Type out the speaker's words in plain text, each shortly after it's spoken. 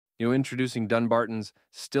Introducing Dunbarton's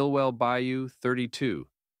Stillwell Bayou 32,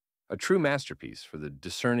 a true masterpiece for the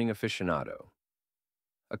discerning aficionado.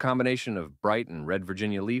 A combination of bright and red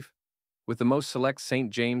Virginia leaf with the most select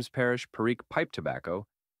St. James Parish Perique pipe tobacco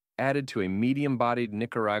added to a medium-bodied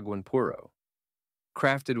Nicaraguan puro.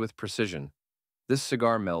 Crafted with precision, this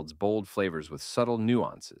cigar melds bold flavors with subtle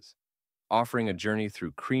nuances, offering a journey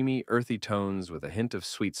through creamy, earthy tones with a hint of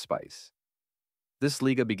sweet spice. This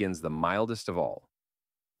Liga begins the mildest of all,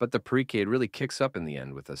 but the Perique really kicks up in the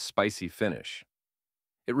end with a spicy finish.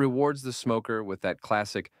 It rewards the smoker with that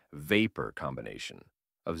classic vapor combination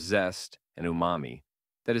of zest and umami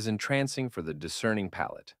that is entrancing for the discerning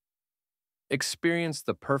palate. Experience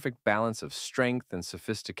the perfect balance of strength and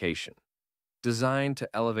sophistication, designed to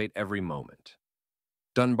elevate every moment.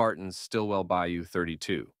 Dunbarton's Stillwell Bayou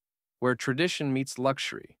 32, where tradition meets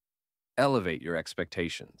luxury. Elevate your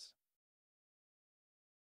expectations.